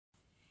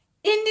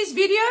In this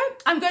video,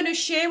 I'm going to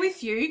share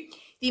with you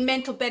the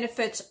mental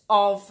benefits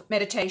of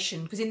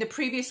meditation, because in the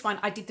previous one,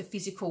 I did the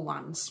physical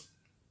ones.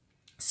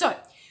 So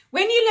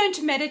when you learn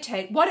to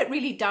meditate, what it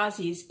really does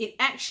is it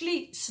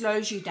actually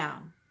slows you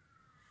down.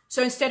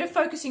 So instead of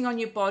focusing on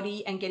your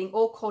body and getting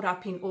all caught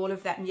up in all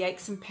of that and the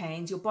aches and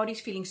pains, your body's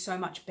feeling so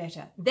much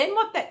better. Then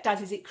what that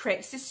does is it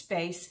creates this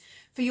space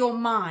for your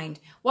mind.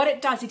 What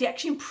it does, it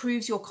actually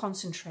improves your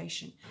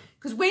concentration.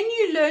 Because when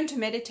you learn to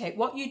meditate,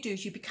 what you do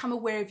is you become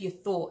aware of your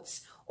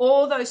thoughts.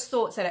 All those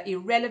thoughts that are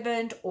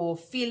irrelevant or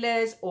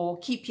fillers or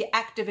keep you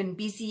active and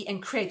busy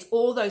and creates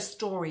all those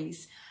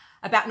stories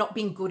about not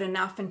being good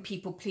enough and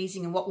people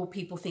pleasing and what will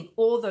people think,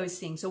 all those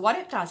things. So what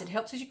it does, it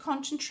helps with your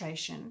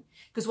concentration,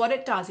 because what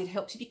it does, it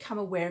helps you become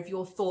aware of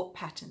your thought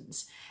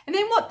patterns. And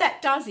then what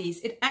that does is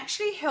it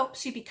actually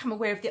helps you become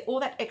aware of all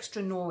that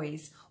extra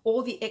noise,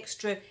 all the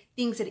extra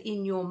things that are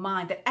in your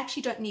mind that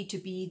actually don't need to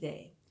be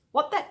there.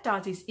 What that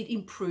does is it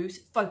improves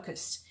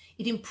focus.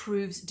 It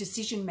improves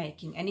decision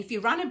making. And if you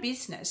run a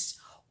business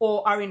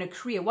or are in a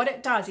career, what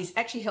it does is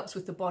actually helps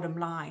with the bottom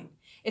line.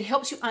 It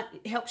helps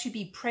you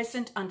be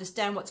present,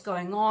 understand what's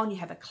going on. You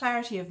have a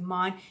clarity of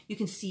mind. You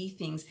can see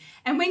things.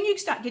 And when you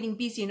start getting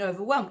busy and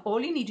overwhelmed, all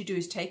you need to do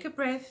is take a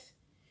breath,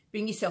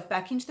 bring yourself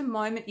back into the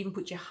moment, even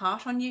put your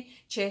heart on your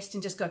chest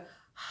and just go,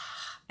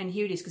 and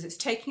here it is, because it's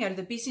taking out of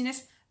the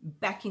busyness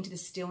back into the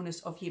stillness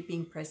of you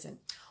being present.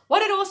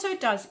 What it also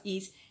does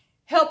is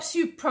helps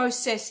you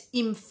process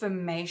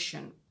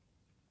information.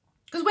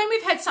 Because when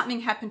we've had something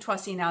happen to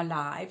us in our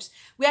lives,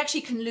 we actually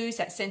can lose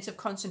that sense of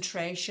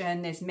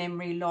concentration. There's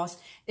memory loss.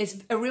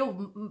 There's a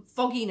real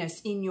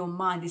fogginess in your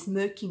mind. There's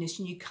murkiness,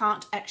 and you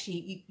can't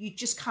actually, you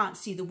just can't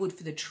see the wood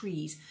for the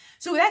trees.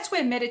 So that's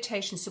where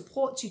meditation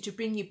supports you to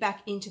bring you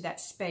back into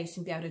that space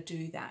and be able to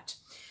do that.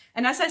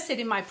 And as I said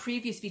in my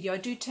previous video, I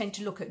do tend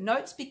to look at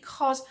notes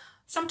because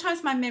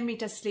sometimes my memory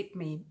does slip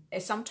me.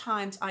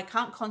 Sometimes I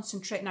can't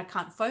concentrate and I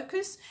can't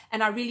focus,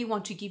 and I really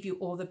want to give you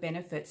all the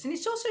benefits. And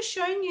it's also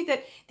showing you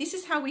that this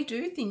is how we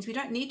do things. We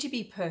don't need to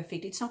be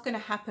perfect. It's not going to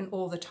happen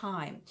all the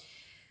time.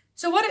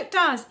 So what it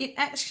does, it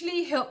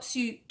actually helps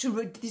you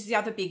to, this is the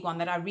other big one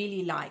that I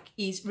really like,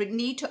 is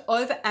need to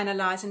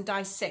overanalyze and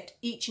dissect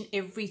each and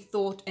every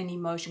thought and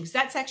emotion, because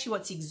that's actually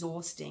what's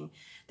exhausting.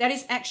 That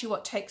is actually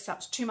what takes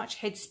up too much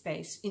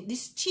headspace.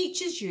 This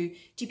teaches you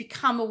to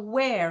become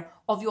aware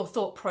of your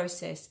thought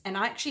process. And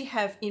I actually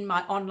have in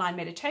my online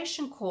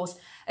meditation course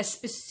a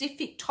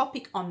specific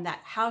topic on that,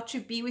 how to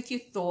be with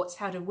your thoughts,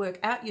 how to work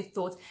out your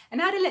thoughts, and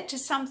how to let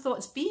just some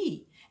thoughts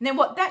be. And then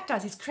what that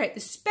does is create the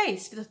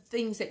space for the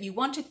things that you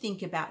want to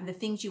think about and the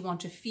things you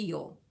want to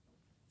feel.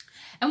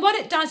 And what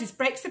it does is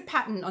breaks the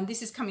pattern on,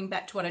 this is coming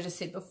back to what I just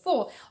said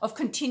before, of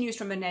continuous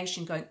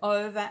rumination going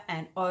over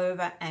and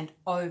over and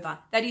over.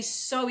 That is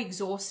so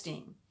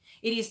exhausting.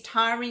 It is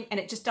tiring, and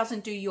it just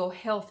doesn't do your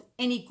health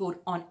any good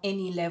on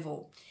any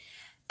level.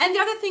 And the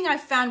other thing I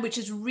found which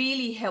has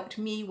really helped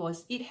me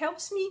was it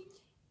helps me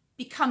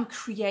become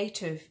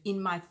creative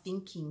in my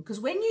thinking. Because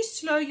when you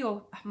slow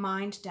your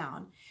mind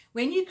down,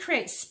 when you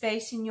create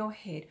space in your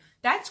head,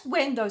 that's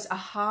when those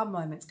aha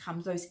moments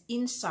come, those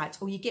insights,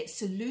 or you get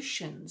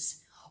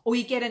solutions, or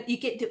you get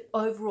the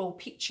overall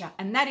picture.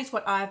 And that is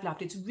what I've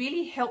loved. It's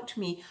really helped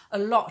me a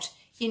lot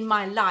in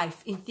my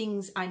life, in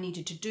things I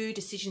needed to do,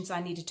 decisions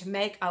I needed to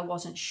make. I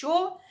wasn't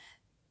sure.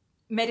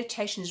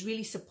 Meditation has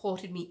really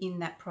supported me in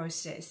that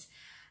process.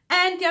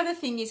 And the other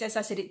thing is, as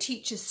I said, it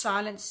teaches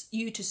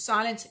you to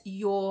silence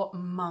your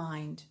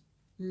mind.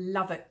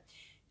 Love it.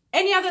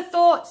 Any other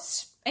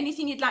thoughts?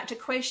 Anything you'd like to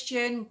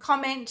question,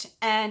 comment,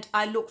 and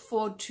I look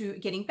forward to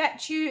getting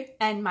back to you.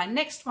 And my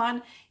next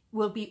one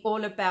will be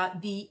all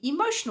about the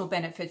emotional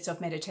benefits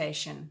of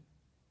meditation.